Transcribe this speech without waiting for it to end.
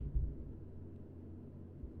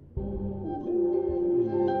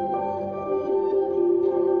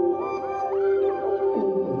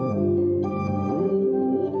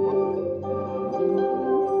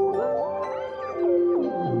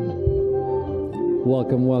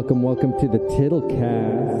Welcome to the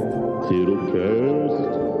Tittlecast. Tittlecast.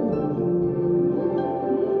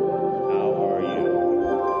 How are you?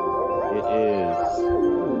 It is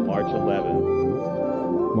March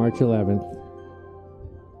 11th. March 11th.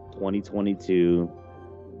 2022.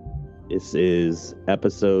 This is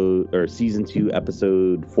season 2,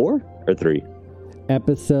 episode 4 or 3?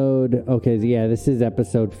 This is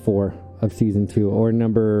episode 4 of season 2, or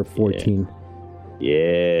number 14.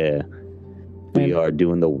 Yeah. We are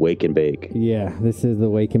doing the wake and bake. Yeah, this is the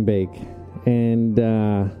wake and bake. And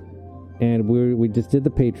we just did the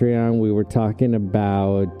Patreon. We were talking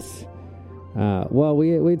about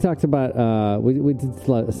we talked about we did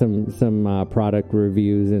some product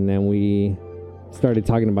reviews, and then we started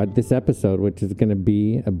talking about this episode, which is going to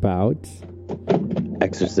be about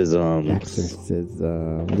exorcism. This is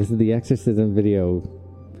the exorcism video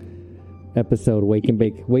episode. Wake and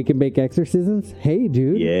bake exorcisms. Hey,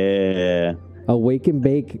 dude. Yeah. A wake and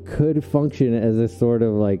bake could function as a sort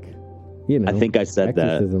of I think I said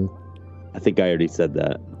exorcism. That. I think I already said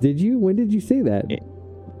that. Did you? When did you say that?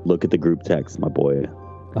 Look at the group text, my boy.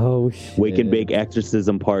 Oh, shit. Wake and bake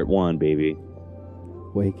exorcism part 1, baby.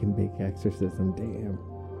 Wake and bake exorcism, damn.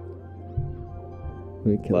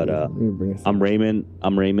 Let me bring us I'm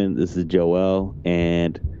Raymond. This is Joel,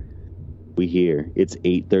 and we here. It's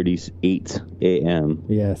 8:38 a.m.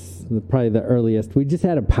 Yes, probably the earliest. We just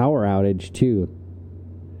had a power outage too.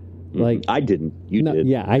 I didn't. You did.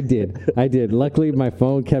 Yeah, I did. Luckily, my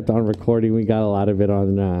phone kept on recording. We got a lot of it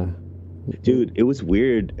on. Dude, it was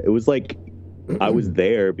weird. It was like I was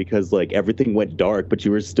there because everything went dark, but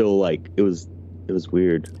you were still it was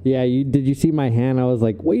weird. Yeah, did you see my hand? I was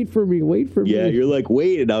like, wait for me. Yeah, you're like,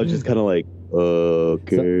 wait, and I was just kind of like,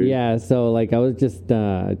 okay. So I was just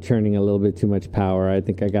churning a little bit too much power. I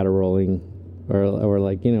think I got it rolling, or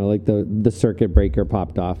the circuit breaker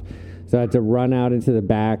popped off. So I had to run out into the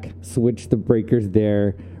back, switch the breakers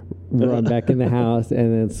there, run back in the house,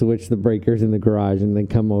 and then switch the breakers in the garage, and then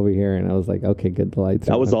come over here. And I was like, okay, good, the lights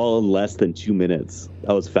are That was on. all in less than 2 minins.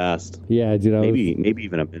 That was fast. Yeah, dude. Maybe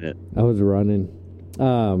even a minute. I was running.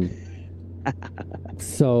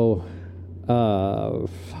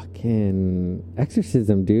 Fucking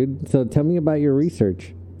exorcism, dude. So tell me about your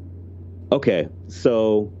research. Okay,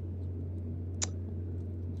 so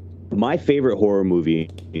my favorite horror movie,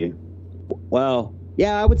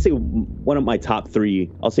 I would say one of my top 3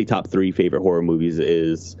 favorite horror movies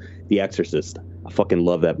is The Exorcist. I fucking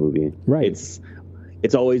love that movie. Right.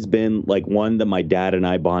 It's always been one that my dad and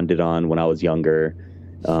I bonded on when I was younger.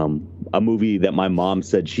 A movie that my mom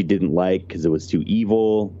said she didn't like because it was too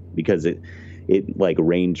evil, because it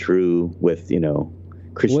reigned true with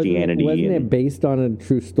Christianity. Wasn't it based on a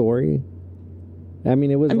true story? I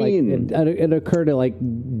mean, it was it occurred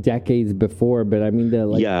decades before, but I mean, it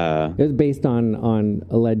was based on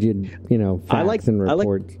alleged facts and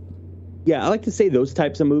reports. I like to say those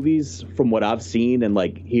types of movies, from what I've seen and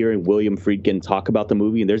hearing William Friedkin talk about the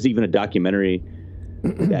movie, and there's even a documentary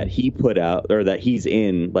that he put out, or that he's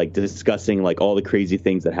in, discussing all the crazy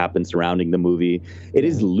things that happen surrounding the movie. It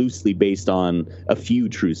is loosely based on a few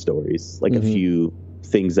true stories, a few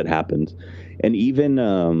things that happened. And even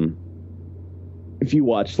if you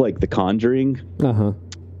watch The Conjuring,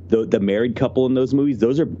 the married couple in those movies,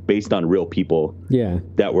 those are based on real people. Yeah,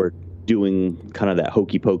 that were doing kind of that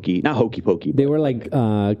hokey pokey, not hokey pokey. They were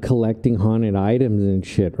collecting haunted items and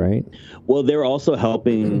shit, right? Well, they were also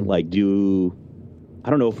helping do, I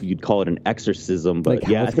don't know if you'd call it an exorcism, but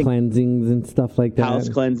house cleansings and stuff like that. House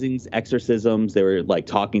cleansings, exorcisms. They were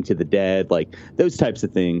talking to the dead, those types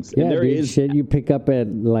of things. Yeah, and there dude, is shit you pick up at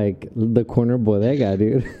the corner bodega,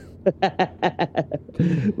 dude.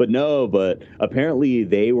 But apparently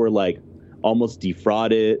they were almost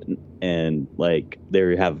defrauded, and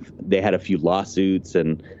they had a few lawsuits,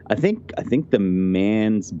 and I think the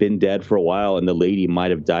man's been dead for a while, and the lady might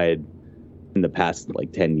have died in the past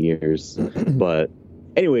 10 years. But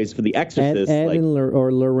anyways, for The Exorcist, Ed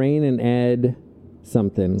or Lorraine and Ed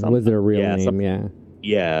something was their real name.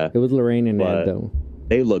 Yeah, it was Lorraine and Ed though.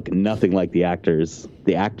 They look nothing like the actors.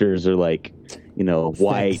 The actors are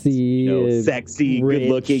white, sexy, rich, good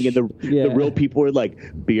looking, and the real people are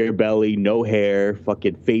beer belly, no hair,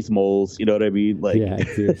 fucking face moles. You know what I mean?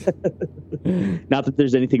 Not that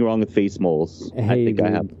there's anything wrong with face moles. Hey, I think dude, I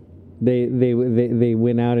have. They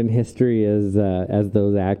went out in history as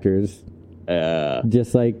those actors.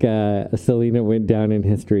 Just like Selena went down in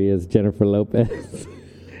history as Jennifer Lopez.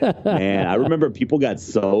 Man, I remember people got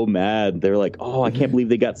so mad. They were like, "Oh, I can't believe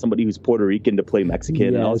they got somebody who's Puerto Rican to play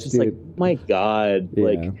Mexican." And I was just like, "My God,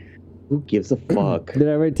 who gives a fuck?" Did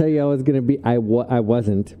I ever tell you I was gonna be? I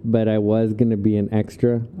wasn't, but I was gonna be an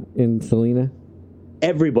extra in Selena.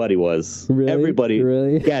 Everybody was. Really? Everybody.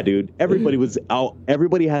 Really? Yeah, dude. Everybody was out.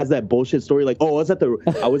 Everybody has that bullshit story. Like, oh,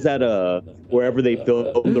 I was at wherever they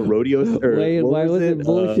filmed the rodeo. Or Wait, why was it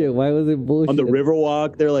bullshit? Why was it bullshit? On the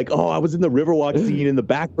Riverwalk, they're like, oh, I was in the Riverwalk scene in the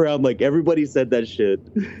background. Like, everybody said that shit.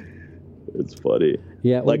 It's funny.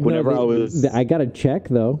 Yeah. Like, whenever I was... I got a check,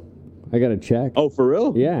 though. I got a check. Oh, for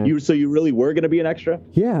real? Yeah. So you really were going to be an extra?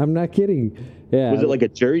 Yeah, I'm not kidding. Yeah. Was it like a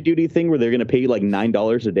jury duty thing where they're going to pay you like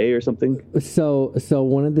 $9 a day or something? So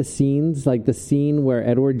one of the scenes, like the scene where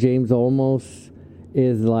Edward James Olmos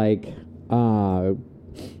is like, I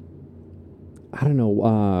don't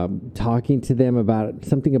know, talking to them about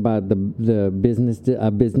something about the business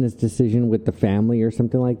decision with the family or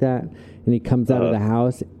something like that, and he comes out of the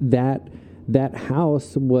house. That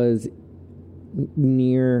house was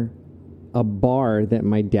near a bar that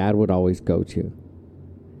my dad would always go to.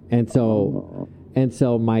 And so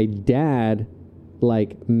my dad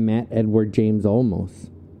like met Edward James Olmos.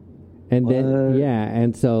 And then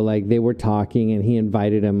and so like they were talking and he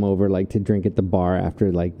invited him over like to drink at the bar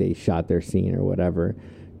after like they shot their scene or whatever,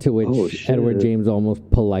 to which Edward James Olmos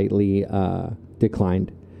politely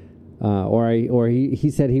declined. Or he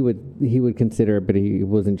said he would consider it, but he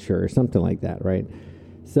wasn't sure, something like that, right?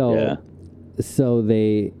 So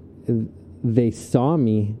they saw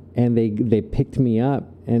me and they picked me up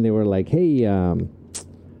and they were like, hey,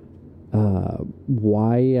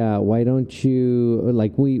 why don't you,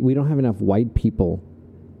 like, we don't have enough white people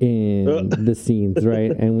in the scenes,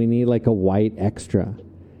 right? And we need like a white extra.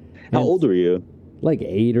 How old were you? Like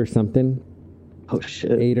 8 or something. Oh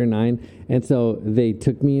shit. 8 or 9. And so they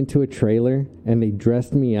took me into a trailer and they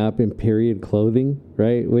dressed me up in period clothing,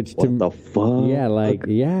 right? Which what the fuck? Yeah, like,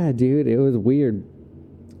 yeah, dude, it was weird.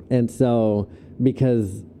 And so,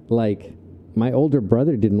 because, like, my older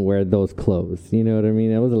brother didn't wear those clothes. You know what I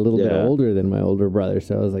mean? I was a little bit older than my older brother.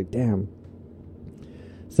 So I was like, damn.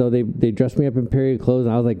 So they dressed me up in period clothes.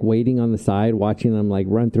 And I was, like, waiting on the side, watching them, like,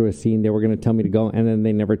 run through a scene. They were going to tell me to go. And then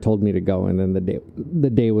they never told me to go. And then the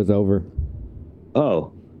day was over.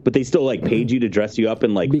 Oh. But they still, like, paid you to dress you up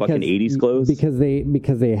in, like, fucking 80s clothes?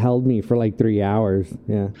 Because they held me for, like, 3 hours.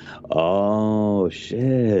 Yeah. Oh,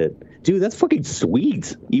 shit. Dude, that's fucking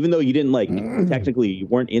sweet. Even though you didn't, like, technically, you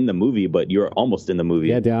weren't in the movie, but you're almost in the movie.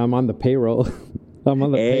 Yeah, dude, I'm on the payroll. I'm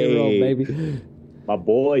on the payroll, baby. My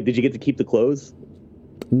boy, did you get to keep the clothes?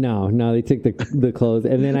 No, they took the clothes.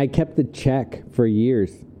 And then I kept the check for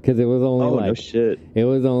years. Because it was only it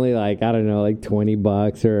was only like, I don't know, like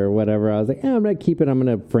 $20 or whatever. I was like, I'm going to keep it. I'm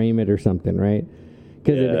going to frame it or something, right?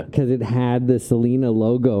 Because it had the Selena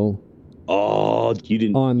logo. Oh, you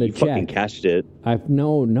didn't. On the check. Fucking cashed it.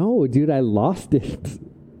 No, dude, I lost it.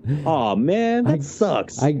 Oh man, that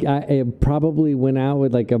sucks. I probably went out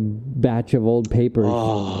with like a batch of old papers.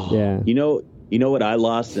 Oh, yeah. You know what I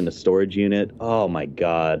lost in a storage unit? Oh my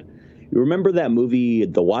god. You remember that movie,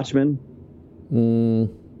 The Watchmen?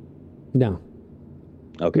 No.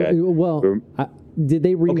 Okay. Well, did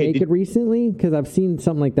they remake it recently? Because I've seen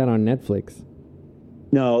something like that on Netflix.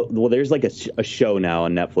 No, well, there's like a show now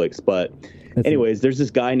on Netflix, but anyways, there's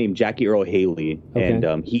this guy named Jackie Earle Haley,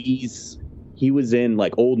 and he was in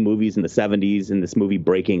like old movies in the 70s in this movie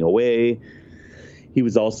Breaking Away. He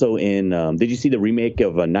was also in. Did you see the remake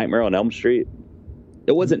of Nightmare on Elm Street?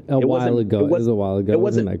 It wasn't a while ago. It was a while ago. It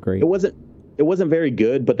wasn't that great. It wasn't very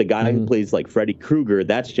good, but the guy who plays like Freddy Krueger,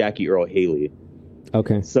 that's Jackie Earle Haley.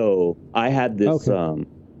 Okay. So I had this.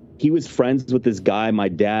 He was friends with this guy. My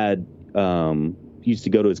dad used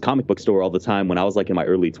to go to his comic book store all the time when I was like in my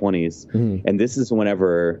early 20s. And this is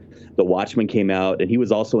whenever The Watchmen came out, and he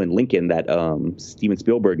was also in Lincoln, that Steven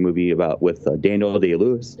Spielberg movie with Daniel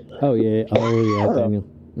Day-Lewis. Oh yeah, Daniel.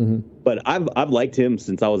 But I've liked him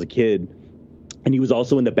since I was a kid, and he was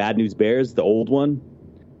also in the Bad News Bears, the old one.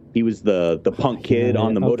 He was the punk kid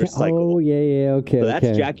on the motorcycle. Oh yeah, okay. So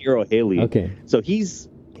that's Jackie Earle Haley. Okay. So he's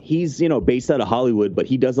based out of Hollywood, but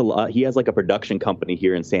he does a lot. He has like a production company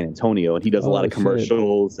here in San Antonio, and he does a lot of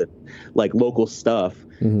commercials and like local stuff.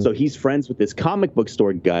 So he's friends with this comic book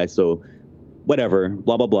store guy. So whatever,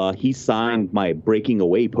 blah blah blah. He signed my Breaking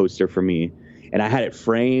Away poster for me, and I had it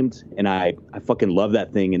framed, and I fucking love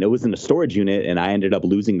that thing. And it was in a storage unit, and I ended up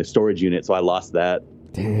losing the storage unit, so I lost that.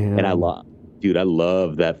 Damn. And dude, I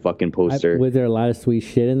love that fucking poster. Was there a lot of sweet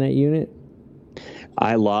shit in that unit?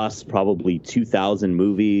 I lost probably 2,000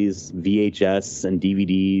 movies, VHS, and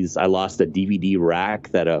DVDs. I lost a DVD rack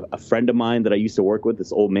that a friend of mine that I used to work with,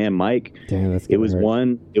 this old man Mike. Damn, that's it was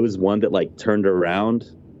one that like turned around.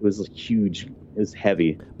 It was huge. It was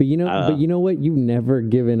heavy. But you know what? You never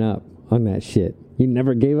given up on that shit. You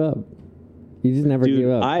never gave up. You just never gave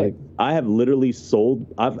up. I have literally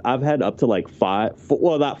sold. I've had up to like 5.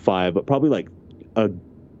 Well, not 5, but probably like a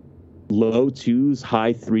low twos,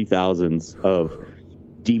 high 3,000s of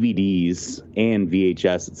DVDs and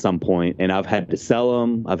VHS at some point, and I've had to sell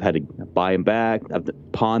them. I've had to buy them back. I've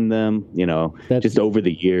pawned them, just over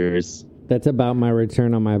the years. That's about my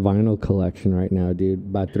return on my vinyl collection right now, dude.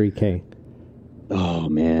 About 3K. Oh,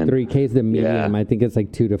 man. 3K is the medium. Yeah. I think it's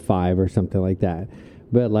like 2 to 5 or something like that.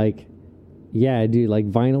 But like, yeah, dude,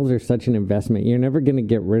 like vinyls are such an investment. You're never going to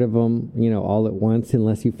get rid of them, all at once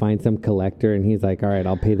unless you find some collector and he's like, all right,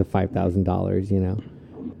 I'll pay the $5,000,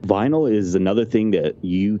 Vinyl is another thing that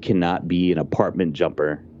you cannot be an apartment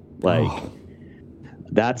jumper. Like,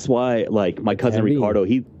 that's why, like, my cousin heavy. Ricardo,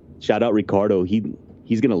 shout out Ricardo, he's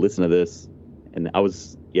going to listen to this. And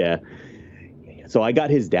so I got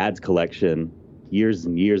his dad's collection years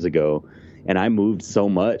and years ago. And I moved so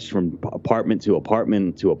much from apartment to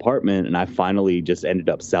apartment to apartment, and I finally just ended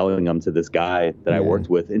up selling them to this guy that I worked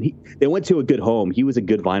with. And they went to a good home. He was a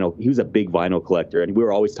big vinyl collector, and we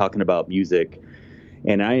were always talking about music.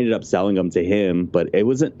 And I ended up selling them to him, but it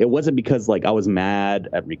wasn't because like I was mad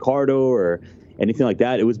at Ricardo or anything like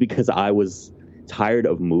that. It was because I was tired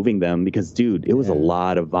of moving them because, dude, it was a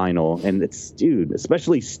lot of vinyl. And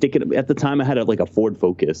especially sticking at the time I had a Ford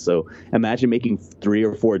Focus. So imagine making 3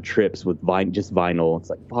 or 4 trips with just vinyl. It's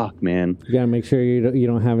like, fuck, man. You gotta make sure you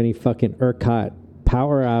don't have any fucking ERCOT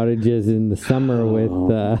power outages in the summer with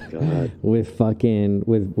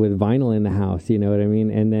vinyl in the house. You know what I mean?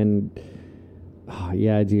 And then, oh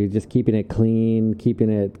yeah, dude, just keeping it clean, keeping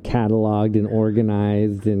it cataloged and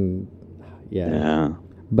organized, and yeah.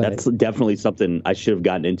 But that's definitely something I should have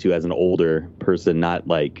gotten into as an older person, not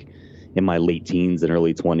like in my late teens and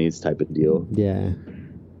early 20s type of deal. Yeah.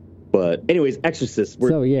 But anyways, Exorcist.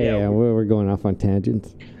 We're going off on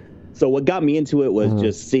tangents. So what got me into it was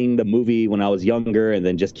just seeing the movie when I was younger, and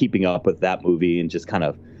then just keeping up with that movie, and just kind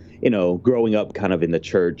of, growing up kind of in the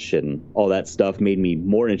church and all that stuff made me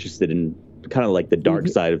more interested in kind of like the dark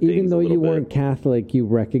side of things. Even though you weren't Catholic, you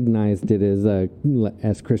recognized it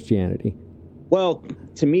as Christianity. Well,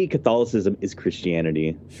 to me, Catholicism is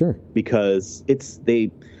Christianity. Sure. Because they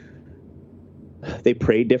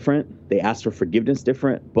pray different, they ask for forgiveness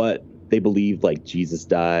different, but they believe like Jesus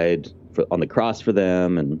died on the cross for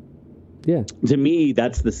them, and to me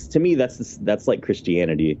that's like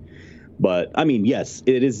Christianity. But I mean, yes,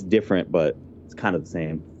 it is different, but it's kind of the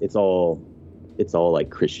same. It's all like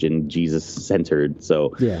Christian, Jesus centered.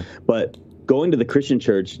 So but going to the Christian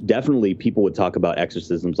church, definitely people would talk about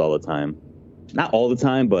exorcisms all the time. Not all the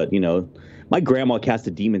time, but my grandma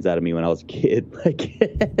casted demons out of me when I was a kid. Like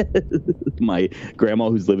my grandma,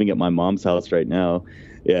 who's living at my mom's house right now.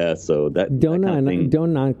 Yeah, so don't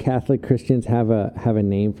non-Catholic Christians have a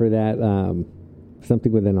name for that?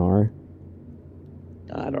 Something with an R.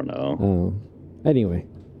 I don't know. Oh, anyway.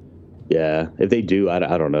 Yeah, if they do, I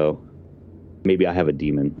don't know. Maybe I have a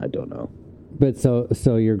demon. I don't know. But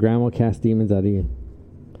so your grandma cast demons out of you?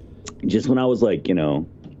 Just when I was like,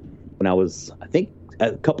 when I was, I think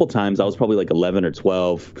a couple times I was probably like 11 or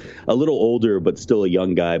 12, a little older, but still a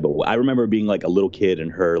young guy. But I remember being like a little kid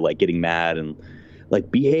and her like getting mad and like,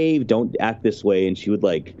 behave, don't act this way. And she would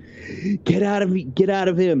like, get out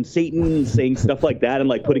of him, Satan, saying stuff like that, and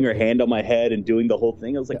like putting her hand on my head and doing the whole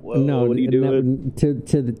thing. I was like, whoa, what are you doing? To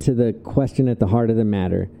the question at the heart of the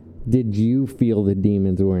matter, did you feel the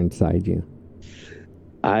demons were inside you?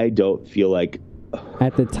 I don't feel like...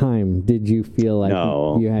 At the time, did you feel like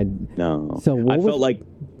you had... No. So I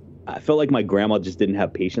felt like my grandma just didn't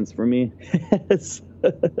have patience for me.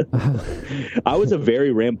 I was a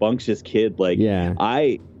very rambunctious kid. Like,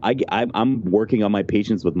 I'm working on my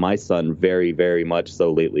patience with my son very, very much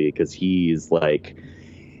so lately, because he's like,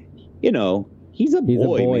 he's a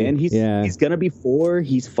boy, man. He's gonna be 4.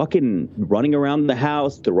 He's fucking running around the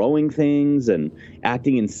house, throwing things and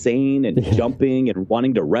acting insane and jumping and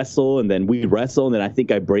wanting to wrestle. And then we wrestle, and then I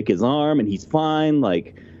think I break his arm, and he's fine.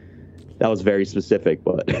 Like, that was very specific,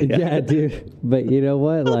 but yeah, dude. But you know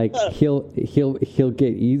what? Like, he'll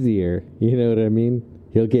get easier. You know what I mean?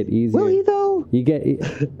 He'll get easier. Will he though?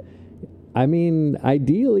 I mean,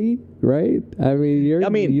 ideally, right? I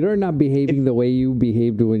mean, you're not behaving the way you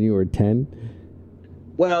behaved when you were 10.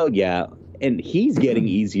 Well, yeah, and he's getting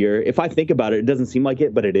easier. If I think about it, it doesn't seem like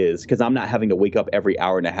it, but it is, because I'm not having to wake up every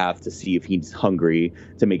hour and a half to see if he's hungry,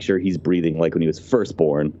 to make sure he's breathing like when he was first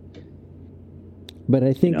born. But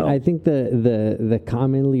I think the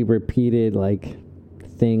commonly repeated like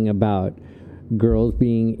thing about girls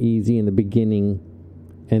being easy in the beginning,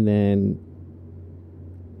 and then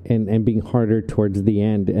and being harder towards the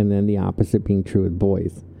end, and then the opposite being true with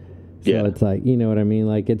boys. So it's like, you know what I mean?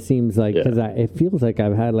 Like, it seems like, because it feels like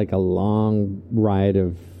I've had like a long ride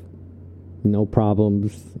of no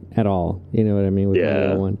problems at all. You know what I mean? With my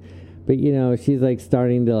little one. But, you know, she's like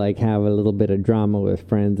starting to like have a little bit of drama with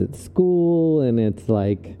friends at school, and it's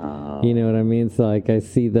like, you know what I mean? So like I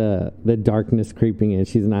see the darkness creeping in.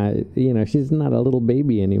 She's not, you know, she's not a little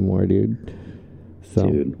baby anymore, dude. So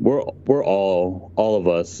dude, we're all of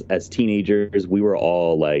us as teenagers, we were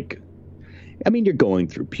all like, I mean, you're going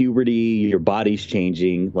through puberty, your body's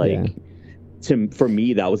changing. Like for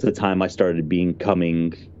me, that was the time I started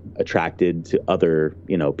becoming attracted to other,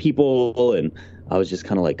 you know, people, and I was just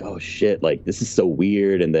kind of like, oh shit, like this is so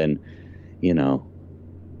weird. And then, you know,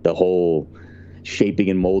 the whole shaping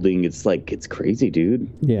and molding, it's like, it's crazy,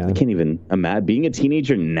 dude. Yeah. I can't even imagine being a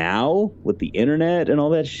teenager now with the internet and all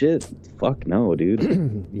that shit. Fuck no,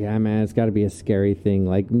 dude. Yeah, man, it's got to be a scary thing.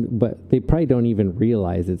 Like, but they probably don't even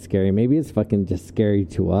realize it's scary. Maybe it's fucking just scary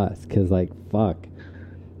to us, because like, fuck.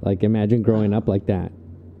 Like, imagine growing up like that.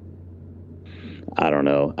 I don't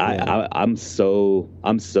know. Yeah. I'm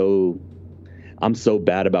so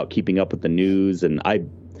bad about keeping up with the news, and I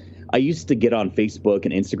used to get on Facebook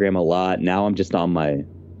and Instagram a lot. Now I'm just on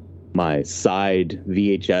my side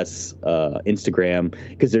VHS Instagram,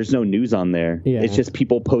 because there's no news on there. Yeah. It's just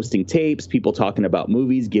people posting tapes, people talking about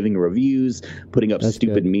movies, giving reviews, putting up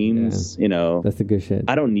stupid memes. Yeah. You know, that's the good shit.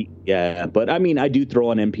 I don't need. Yeah, but I mean, I do throw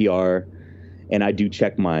on NPR. And I do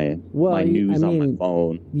check my news on my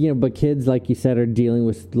phone. You know, but kids, like you said, are dealing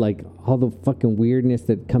with like all the fucking weirdness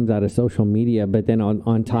that comes out of social media. But then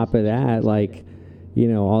on top of that, like, you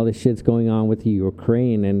know, all the shit's going on with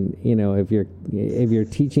Ukraine. And, you know, if you're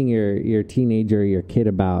teaching your teenager, your kid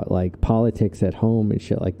about like politics at home and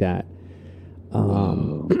shit like that,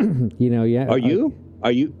 you know, yeah. Are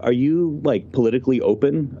you like politically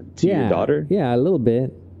open to your daughter? Yeah, a little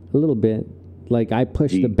bit. Like, I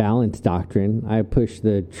push the balance doctrine. I push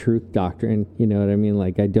the truth doctrine. You know what I mean?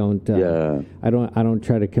 Like, I don't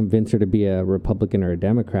try to convince her to be a Republican or a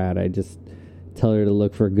Democrat. I just tell her to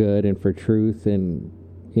look for good and for truth, and,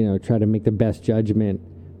 you know, try to make the best judgment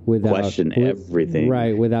without question everything.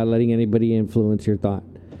 Right, without letting anybody influence your thought.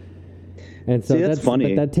 And so that's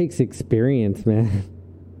funny. But that takes experience, man.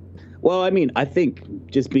 Well, I mean, I think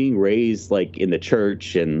just being raised like in the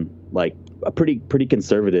church and like a pretty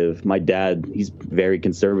conservative. My dad, he's very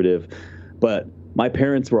conservative, but my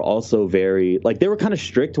parents were also very, like, they were kind of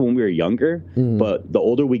strict when we were younger, but the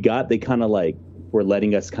older we got, they kind of like were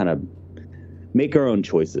letting us kind of make our own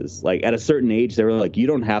choices. Like at a certain age, they were like, you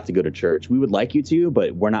don't have to go to church. We would like you to,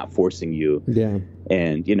 but we're not forcing you. Yeah.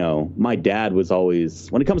 And, you know, my dad was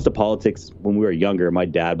always, when it comes to politics, when we were younger, my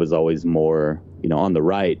dad was always more, you know, on the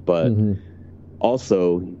right, but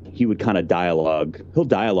also he would kind of he'll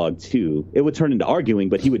dialogue too. It would turn into arguing,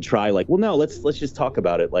 but he would try like, well, no, let's just talk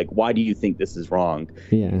about it. Like, why do you think this is wrong?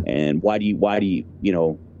 Yeah. And why do you, you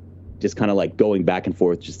know, just kind of like going back and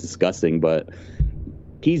forth, just discussing. But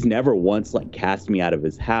he's never once like cast me out of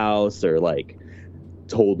his house or like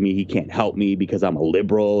told me he can't help me because I'm a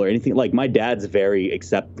liberal or anything. Like, my dad's very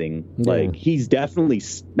accepting. Yeah. Like, he's definitely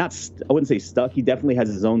I wouldn't say stuck. He definitely has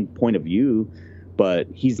his own point of view, but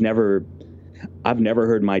I've never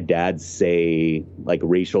heard my dad say like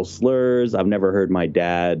racial slurs. I've never heard my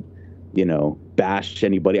dad, you know, bash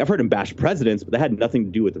anybody. I've heard him bash presidents, but that had nothing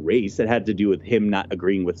to do with race. It had to do with him not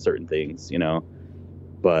agreeing with certain things, you know.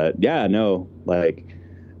 But yeah, no, like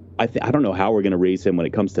I don't know how we're gonna raise him when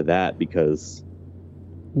it comes to that, because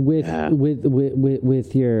with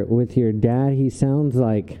your dad, he sounds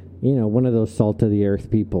like, you know, one of those salt of the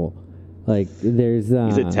earth people. Like, there's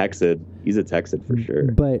he's a Texan for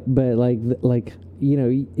sure. But like you know,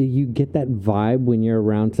 you get that vibe when you're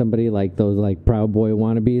around somebody like those like Proud Boy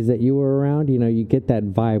wannabes that you were around. You know, you get that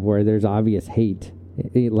vibe where there's obvious hate,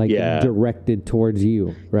 like directed towards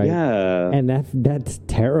you, right? Yeah. And that's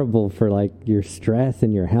terrible for like your stress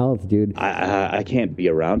and your health, dude. I can't be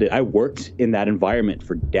around it. I worked in that environment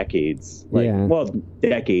for decades.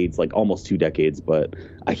 Decades, like almost 2 decades, but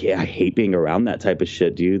I hate being around that type of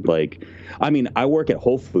shit, dude. Like, I mean, I work at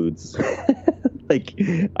Whole Foods. Like,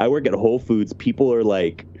 I work at Whole Foods. People are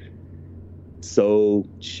like so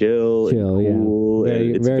chill and cool. Yeah.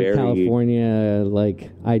 And it's very California,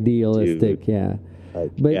 like idealistic. Dude. Yeah.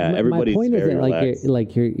 But everybody's my point is that relaxed.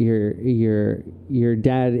 like your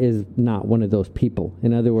dad is not one of those people.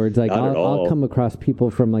 In other words, like I'll come across people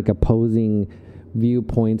from like opposing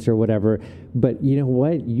viewpoints or whatever, but you know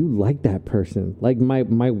what? You like that person. Like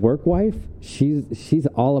my work wife, she's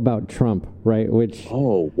all about Trump, right? Which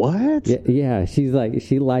what? Yeah, she's like,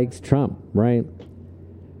 she likes Trump, right?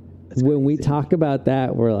 That's when crazy. We talk about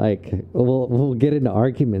that, we're like, we'll get into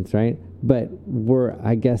arguments, right? But we're,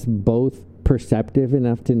 I guess, both perceptive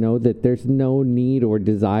enough to know that there's no need or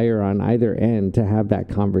desire on either end to have that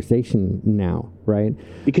conversation now, right?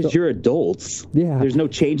 Because you're adults. Yeah. There's no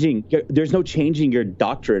changing your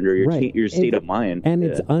doctrine or your state of mind. And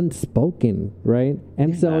it's unspoken, right?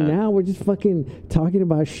 And so now we're just fucking talking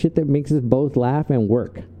about shit that makes us both laugh and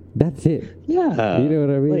work. That's it. Yeah. You know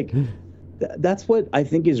what I mean? Like, that's what I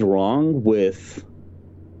think is wrong with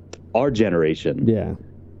our generation. Yeah.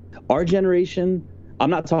 Our generation, I'm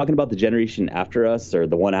not talking about the generation after us or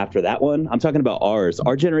the one after that one. I'm talking about ours.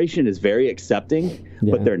 Our generation is very accepting,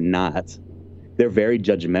 but they're not. They're very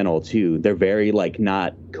judgmental too. They're very like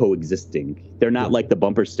not coexisting. They're not like the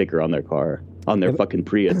bumper sticker on their car, on their fucking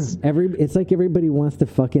Prius. It's like everybody wants to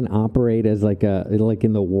fucking operate as like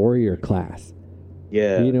in the warrior class.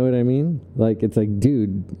 Yeah. You know what I mean? Like, it's like,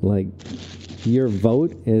 dude, like, your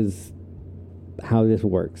vote is how this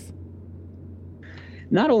works.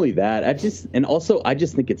 Not only that, I just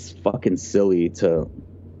think it's fucking silly to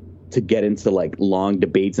get into like long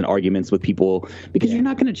debates and arguments with people because you're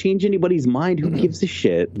not going to change anybody's mind. Who gives a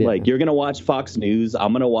shit? Yeah. Like, you're going to watch Fox News.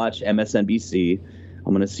 I'm going to watch MSNBC.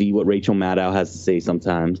 I'm going to see what Rachel Maddow has to say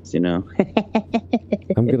sometimes, you know?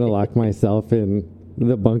 I'm going to lock myself in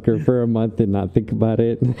the bunker for a month and not think about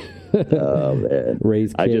it. Oh, man.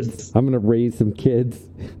 Raise kids. I'm going to raise some kids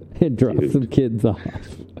and drop some kids off.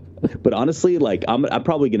 But honestly, like, I'm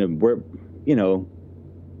probably going to,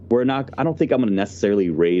 I don't think I'm going to necessarily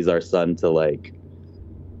raise our son to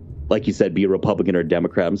like you said, be a Republican or a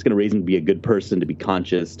Democrat. I'm just going to raise him to be a good person, to be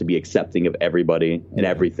conscious, to be accepting of everybody and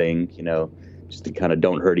everything, you know, just to kind of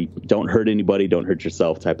don't hurt anybody, don't hurt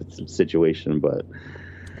yourself type of situation. But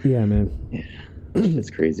yeah, man, it's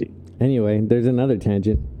crazy. Anyway, there's another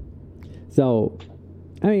tangent. So,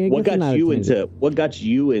 I mean, what got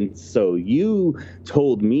you in? So you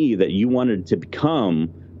told me that you wanted to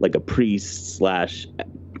become like a priest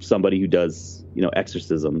 / somebody who does, you know,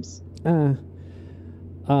 exorcisms.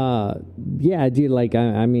 Yeah, dude, like,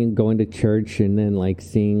 I mean, going to church and then like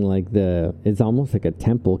seeing like it's almost like a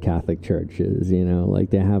temple Catholic churches, you know,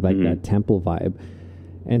 like they have like that temple vibe.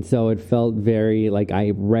 And so it felt very like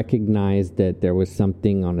I recognized that there was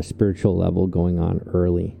something on a spiritual level going on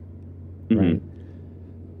early. Right.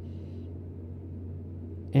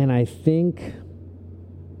 And I think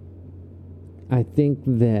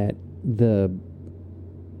that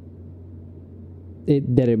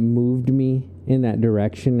it moved me in that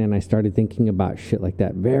direction, and I started thinking about shit like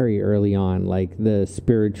that very early on, like the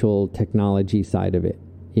spiritual technology side of it.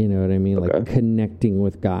 You know what I mean? Okay. Like connecting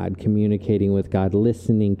with God, communicating with God,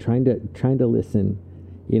 listening, trying to listen.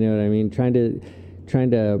 You know what I mean? Trying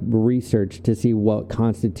to research to see what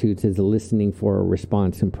constitutes as listening for a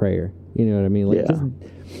response in prayer. You know what I mean? Like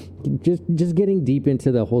just getting deep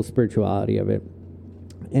into the whole spirituality of it.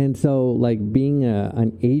 And so, like, being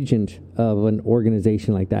an agent of an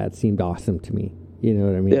organization like that seemed awesome to me. You know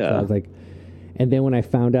what I mean? Yeah. So I was like, and then when I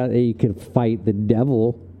found out that you could fight the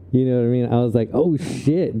devil, you know what I mean? I was like, oh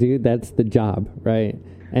shit, dude, that's the job, right?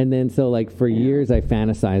 And then so, like, for years I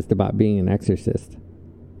fantasized about being an exorcist.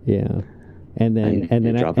 Yeah. And then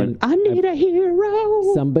I need a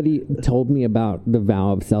hero. Somebody told me about the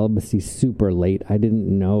vow of celibacy super late. I didn't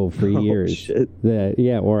know for years. Shit.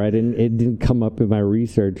 It didn't come up in my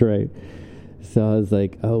research, right? So I was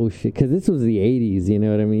like, oh shit, because this was the 80s, you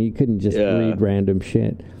know what I mean? You couldn't just read random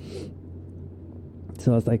shit.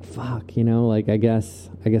 So I was like, fuck, you know, like I guess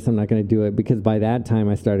I'm not gonna do it, because by that time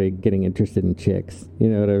I started getting interested in chicks. You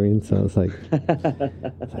know what I mean? So I was like,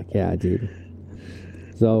 yeah, dude.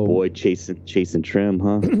 So, boy, chasing trim,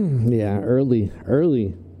 huh? Yeah, early.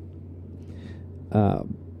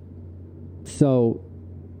 So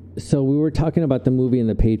we were talking about the movie in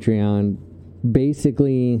the Patreon.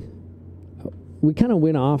 Basically, we kind of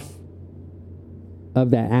went off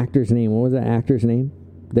of that actor's name. What was that actor's name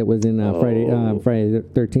that was in Friday the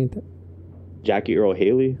 13th? Jackie Earle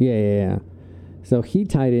Haley? Yeah. So he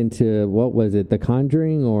tied into, what was it, The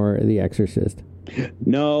Conjuring or The Exorcist?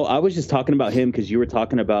 No, I was just talking about him because you were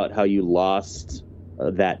talking about how you lost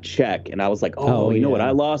that check, and I was like, you know what I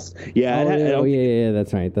lost? Yeah. Yeah,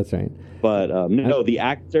 that's right. But no, the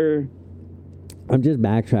actor. I'm just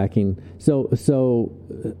backtracking. So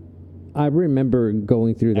I remember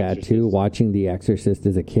going through that too, watching The Exorcist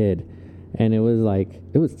as a kid, and it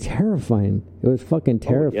was terrifying. It was fucking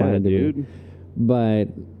terrifying to me. But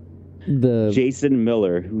Jason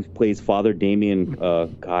Miller, who plays Father Damien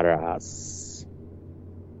Carras.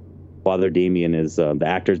 Father Damien is the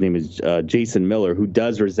actor's name is Jason Miller, who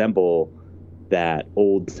does resemble that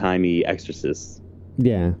old timey exorcist.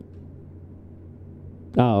 Yeah.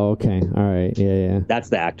 Oh, okay. All right. Yeah. That's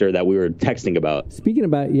the actor that we were texting about. Speaking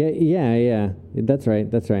about, yeah. That's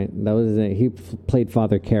right. That was he played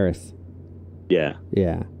Father Karras. Yeah.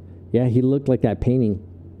 Yeah. He looked like that painting.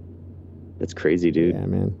 That's crazy, dude. Yeah,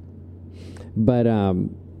 man. But I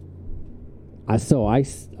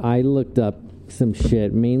looked up some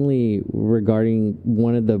shit mainly regarding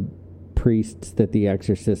one of the priests that The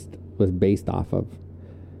Exorcist was based off of.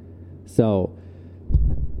 So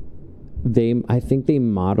I think they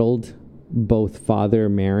modeled both Father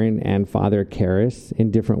Merrin and Father Karras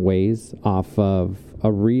in different ways off of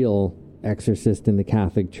a real exorcist in the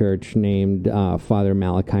Catholic Church named Father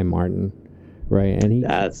Malachi Martin, right? And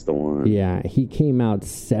that's the one. Yeah, he came out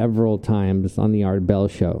several times on the Art Bell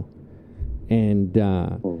show, and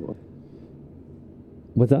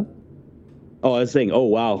what's up? Oh, I was saying, oh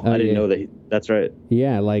wow, I didn't know that. That's right.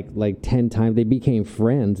 Yeah, like 10 times. They became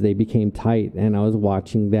friends. They became tight. And I was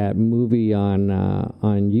watching that movie on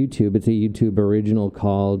YouTube. It's a YouTube original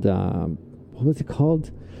called what was it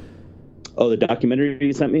called? Oh, the documentary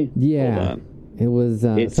you sent me. Yeah, it was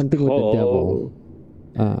something called, with the devil.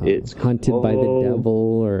 It's Hunted by the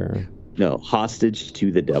Devil, or no, Hostage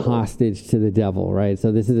to the Devil. Hostage to the Devil, right?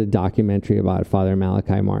 So this is a documentary about Father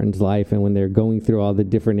Malachi Martin's life, and when they're going through all the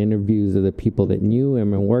different interviews of the people that knew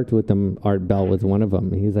him and worked with him, Art Bell was one of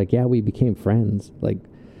them. He was like, yeah, we became friends, like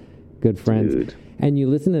good friends. Dude. And you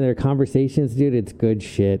listen to their conversations, dude, it's good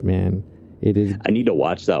shit, man. It is. I need to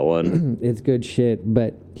watch that one. It's good shit.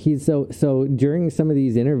 But he's so during some of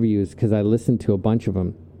these interviews, because I listened to a bunch of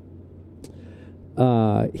them,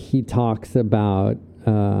 he talks about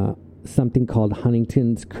something called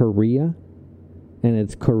Huntington's chorea, and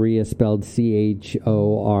it's chorea spelled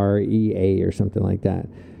Chorea or something like that,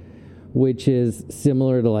 which is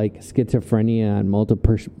similar to like schizophrenia and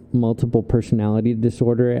multiple personality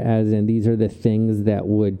disorder, as in these are the things that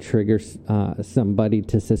would trigger somebody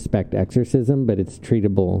to suspect exorcism, but it's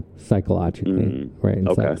treatable psychologically, right? And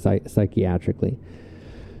psychiatrically.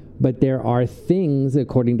 But there are things,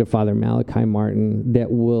 according to Father Malachi Martin,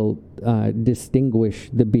 that will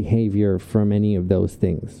distinguish the behavior from any of those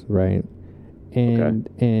things, right? And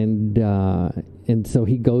so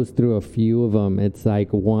he goes through a few of them. It's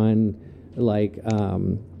like one, like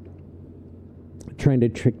trying to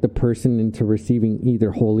trick the person into receiving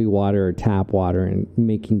either holy water or tap water and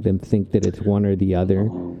making them think that it's one or the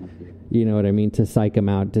other. You know what I mean? To psych them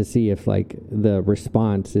out, to see if like the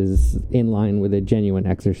response is in line with a genuine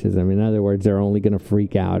exorcism. In other words, they're only going to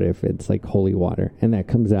freak out if it's like holy water, and that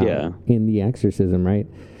comes out in the exorcism, right?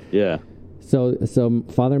 Yeah. So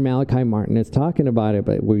Father Malachi Martin is talking about it,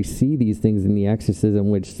 but we see these things in the exorcism,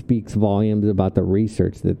 which speaks volumes about the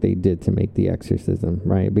research that they did to make the exorcism,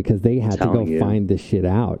 right? Because they had to go find this shit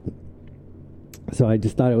out. So I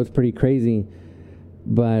just thought it was pretty crazy.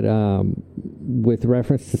 But with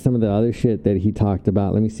reference to some of the other shit that he talked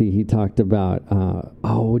about, let me see. He talked about,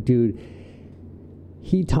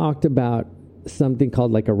 he talked about something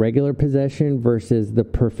called like a regular possession versus the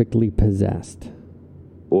perfectly possessed.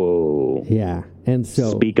 Whoa. Yeah. And so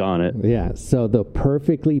speak on it. Yeah. So the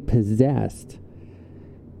perfectly possessed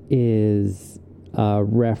is a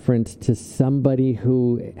reference to somebody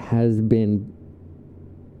who has been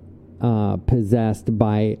possessed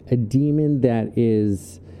by a demon that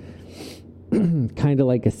is kind of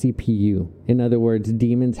like a CPU. In other words,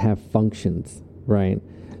 demons have functions, right?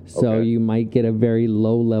 So you might get a very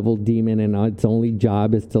low level demon and its only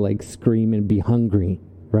job is to like scream and be hungry,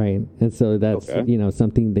 right? And so that's,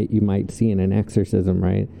 something that you might see in an exorcism,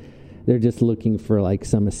 right? They're just looking for like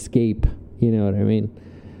some escape, you know what I mean?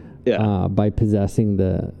 Yeah. By possessing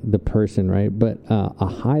the person, right? But a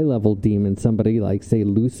high level demon, somebody like say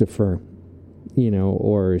Lucifer,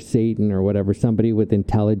 or Satan or whatever, somebody with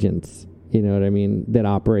intelligence, you know what I mean, that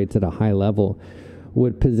operates at a high level,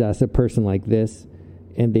 would possess a person like this,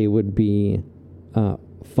 and they would be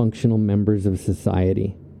functional members of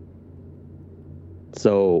society.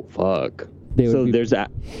 So fuck. There's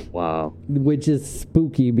that. Wow. Which is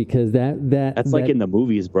spooky because that's like in the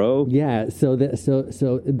movies, bro. Yeah. So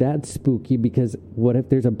that's spooky because what if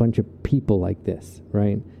there's a bunch of people like this,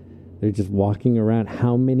 right? They're just walking around.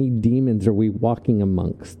 How many demons are we walking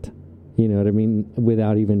amongst? You know what I mean?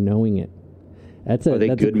 Without even knowing it. Are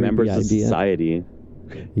they good members of society?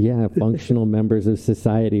 Yeah, functional members of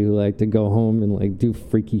society who like to go home and like do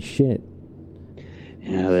freaky shit.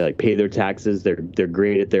 Yeah, they like pay their taxes. They're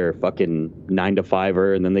great at their fucking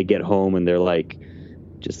 9-to-5er, and then they get home and they're like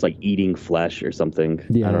just like eating flesh or something.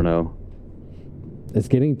 Yeah. I don't know. It's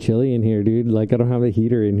getting chilly in here, dude. Like I don't have a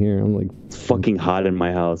heater in here. I'm like, it's fucking hot in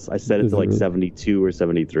my house. I set it to like 72 or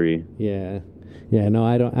 73. Yeah. Yeah, no,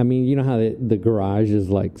 I don't. I mean, you know how the garage is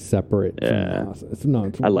like separate from the house. It's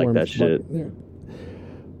I like warm that as fuck shit. in there.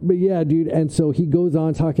 But yeah, dude. And so he goes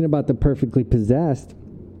on talking about the perfectly possessed.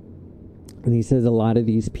 And he says a lot of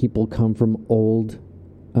these people come from old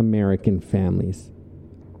American families,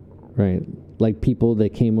 right? Like people that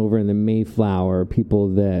came over in the Mayflower, people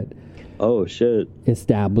that Oh shit.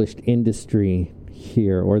 established industry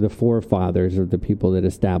here, or the forefathers of the people that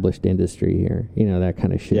established industry here, you know, that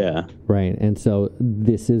kind of shit. Yeah. Right. And so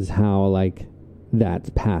this is how, like, that's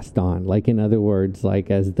passed on. Like, in other words,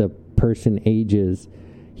 like, as the person ages,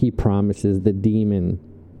 he promises the demon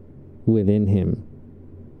within him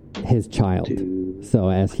his child. Dude. So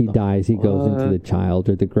as he dies, he goes into the child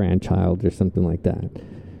or the grandchild or something like that.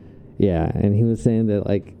 Yeah, and he was saying that,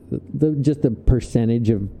 like, just the percentage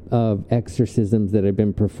of exorcisms that have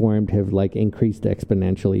been performed have, like, increased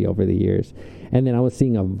exponentially over the years. And then I was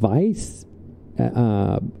seeing a Vice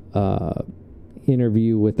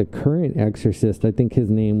interview with the current exorcist. I think his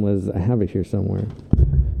name was, I have it here somewhere.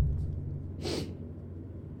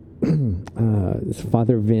 It's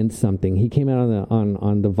Father Vince something. He came out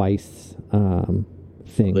on the Vice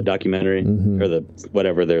thing. The documentary or the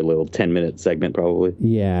whatever their little 10-minute segment probably.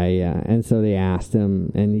 Yeah. And so they asked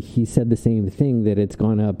him, and he said the same thing, that it's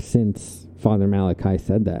gone up since Father Malachi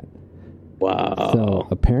said that. Wow. So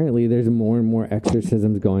apparently there's more and more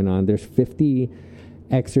exorcisms going on. There's 50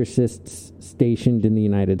 exorcists stationed in the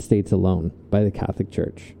United States alone by the Catholic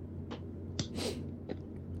Church.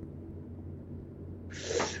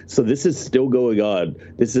 So this is still going on.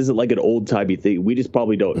 This isn't like an old-timey thing. We just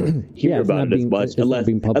probably don't hear about it as much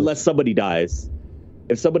unless somebody dies.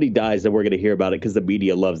 If somebody dies, then we're going to hear about it because the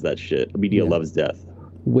media loves that shit. The media loves death.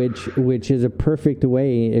 Which is a perfect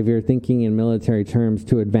way, if you're thinking in military terms,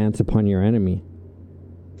 to advance upon your enemy.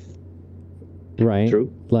 Right?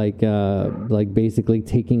 True. Like basically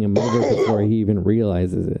taking him over before he even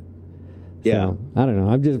realizes it. Yeah. So, I don't know.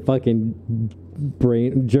 I'm just fucking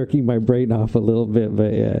jerking my brain off a little bit,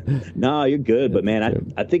 but yeah. No, you're good. But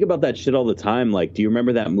man, I think about that shit all the time. Like, do you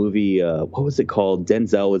remember that movie? What was it called?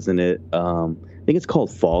 Denzel was in it. I think it's called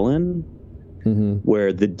Fallen,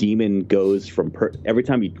 where the demon goes from every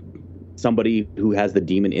time somebody who has the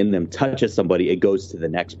demon in them touches somebody, it goes to the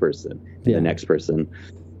next person, and the next person.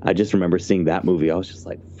 I just remember seeing that movie. I was just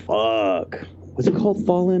like, fuck. Was it called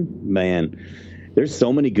Fallen? Man. There's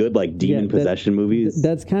so many good, like, demon possession movies.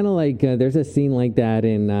 That's kind of like, there's a scene like that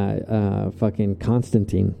in fucking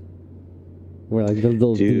Constantine, where, like, the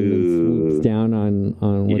little demon swoops down on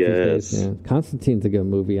what's his face. Yeah. Constantine's a good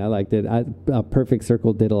movie. I liked it. Perfect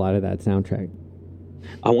Circle did a lot of that soundtrack.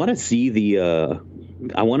 I want to see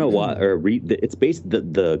I want to watch or read. It's based.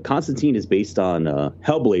 The Constantine is based on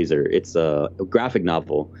Hellblazer. It's a graphic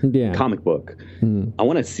novel, comic book. I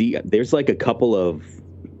want to see. There's like a couple of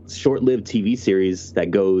short-lived TV series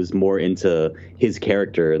that goes more into his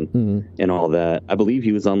character and all that. I believe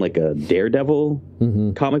he was on like a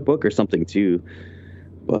Daredevil comic book or something too.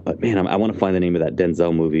 But man, I want to find the name of that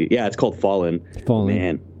Denzel movie. Yeah, it's called Fallen.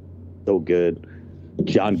 Man, so good.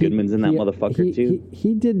 John Goodman's in that motherfucker too.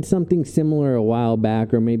 He did something similar a while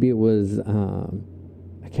back, or maybe it was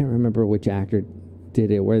I can't remember which actor did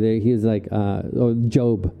it, where he was like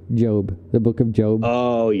Job, the book of Job.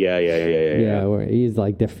 Oh yeah, where he's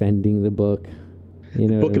like defending the book, you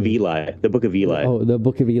know, the book of Eli. Oh, the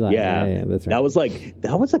book of Eli. Yeah, that's right.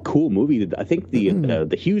 That was a cool movie. I think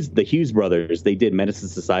the Hughes brothers, they did Medicine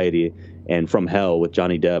Society and From Hell with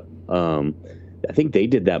Johnny Depp. I think they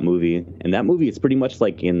did that movie, and that movie is pretty much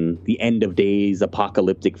like in the end of days,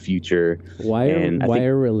 apocalyptic future. Why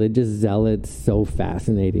are religious zealots so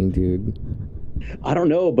fascinating, dude? I don't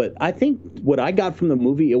know, but I think what I got from the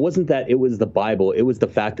movie, it wasn't that it was the Bible. It was the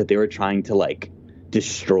fact that they were trying to like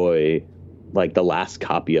destroy like the last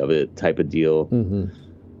copy of it type of deal.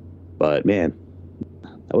 But man,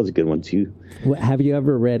 that was a good one too. Have you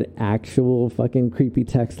ever read actual fucking creepy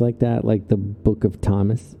text like that? Like the Book of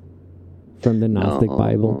Thomas from the Gnostic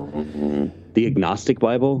Bible? The Agnostic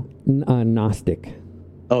Bible? Gnostic.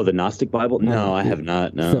 Oh, the Gnostic Bible? No, I have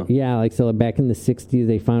not. No. So back in the 60s,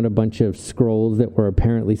 they found a bunch of scrolls that were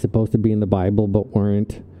apparently supposed to be in the Bible but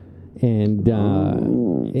weren't. And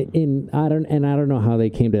I don't know how they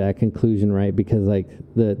came to that conclusion, right? Because like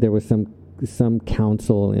there was some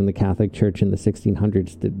council in the Catholic Church in the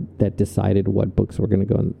 1600s that decided what books were going to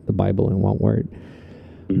go in the Bible and what weren't.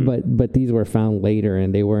 But these were found later,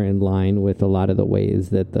 and they were in line with a lot of the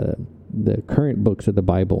ways that the current books of the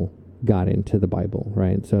Bible got into the Bible,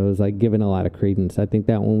 right? So it was like given a lot of credence. I think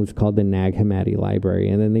that one was called the Nag Hammadi Library,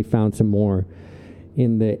 and then they found some more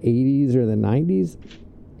in the 80s or the 90s.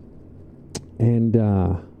 And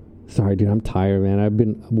Sorry, dude, I'm tired, man. I've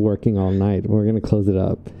been working all night. We're gonna close it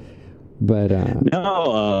up, but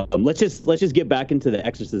no. Let's just get back into the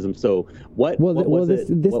exorcism. So what? Well, what well, was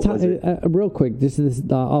this it? time, real quick.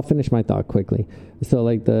 I'll finish my thought quickly. So,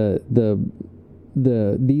 like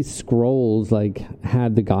these scrolls like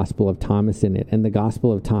had the Gospel of Thomas in it, and the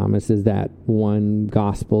Gospel of Thomas is that one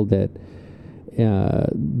gospel that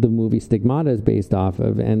the movie Stigmata is based off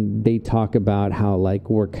of, and they talk about how like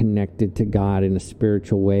we're connected to God in a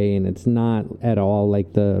spiritual way, and it's not at all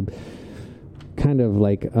like the kind of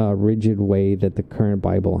like rigid way that the current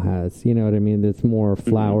Bible has. You know what I mean? It's more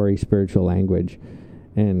flowery spiritual language,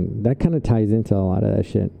 and that kind of ties into a lot of that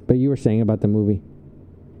shit. But you were saying about the movie.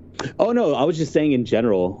 Oh no, I was just saying in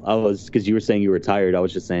general. Because you were saying you were tired. I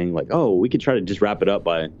was just saying like, oh, we could try to just wrap it up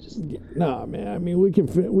by just. No, man. I mean, we can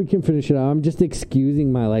finish it out. I'm just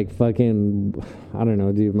excusing my like fucking, I don't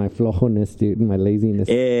know, dude, my flojoness, dude, and my laziness.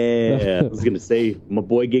 Yeah, I was gonna say my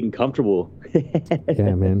boy getting comfortable.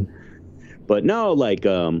 Yeah, man. But no, like,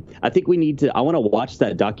 I think we need to. I want to watch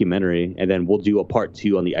that documentary, and then we'll do a part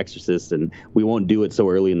 2 on The Exorcist, and we won't do it so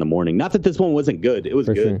early in the morning. Not that this one wasn't good; it was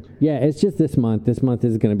For good. Sure. Yeah, it's just this month. This month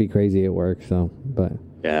is going to be crazy at work. So, but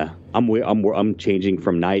yeah, I'm changing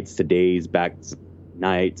from nights to days, back to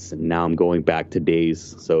nights, and now I'm going back to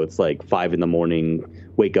days. So it's like 5 in the morning,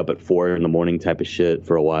 wake up at 4 in the morning type of shit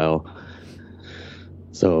for a while.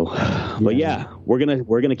 So, but yeah, we're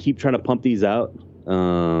gonna keep trying to pump these out.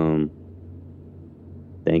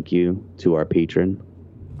 Thank you to our patron,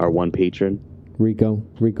 our one patron, Rico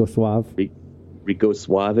Suave. Rico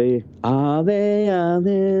Suave. Ave,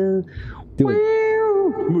 ave. Do it.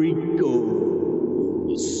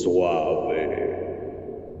 Rico Suave.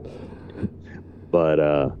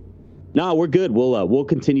 But no, we're good. We'll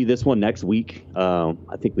continue this one next week. I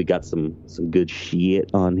think we got some good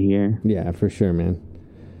shit on here. Yeah, for sure, man.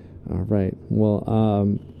 All right.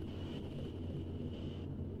 Well,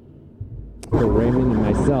 for Raymond and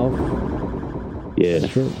myself. Yeah.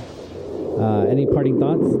 Sure. Any parting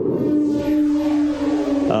thoughts?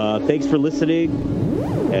 Thanks for listening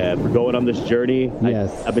and for going on this journey.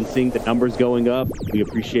 Yes. I've been seeing the numbers going up. We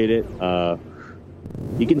appreciate it.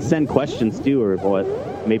 You can send questions too, or what?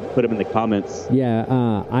 Maybe put them in the comments. Yeah,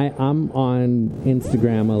 I'm on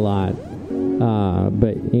Instagram a lot,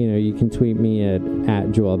 but you can tweet me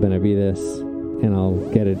at Joel Benavides, and I'll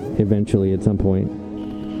get it eventually at some point.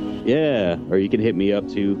 Yeah, or you can hit me up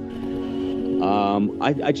too.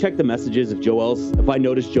 I check the messages if I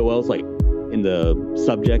notice Joel's like in the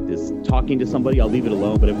subject is talking to somebody, I'll leave it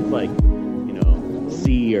alone. But if it's like,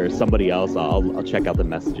 C or somebody else, I'll check out the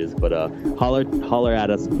messages. But holler at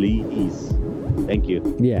us, please. Thank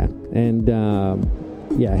you. Yeah, and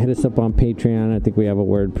hit us up on Patreon. I think we have a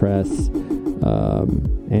WordPress,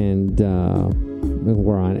 and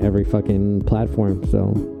we're on every fucking platform.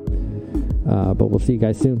 So, but we'll see you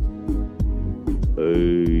guys soon.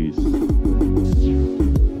 Peace.